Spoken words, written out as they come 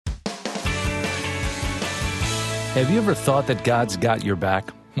Have you ever thought that God's got your back?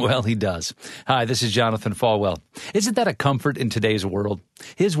 Well, He does. Hi, this is Jonathan Falwell. Isn't that a comfort in today's world?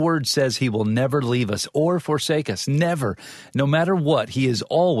 His word says He will never leave us or forsake us. Never. No matter what, He is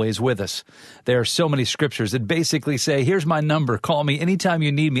always with us. There are so many scriptures that basically say, here's my number. Call me anytime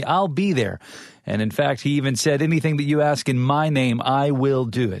you need me. I'll be there. And in fact, He even said, anything that you ask in my name, I will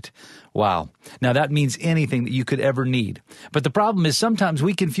do it. Wow. Now that means anything that you could ever need. But the problem is sometimes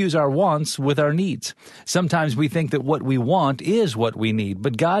we confuse our wants with our needs. Sometimes we think that what we want is what we need,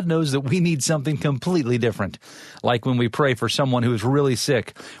 but God knows that we need something completely different. Like when we pray for someone who is really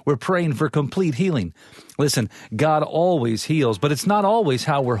sick, we're praying for complete healing. Listen, God always heals, but it's not always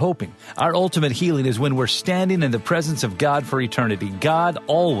how we're hoping. Our ultimate healing is when we're standing in the presence of God for eternity. God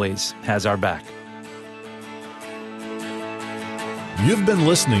always has our back. You've been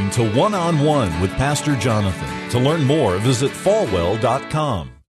listening to One-on-One with Pastor Jonathan. To learn more, visit falwell.com.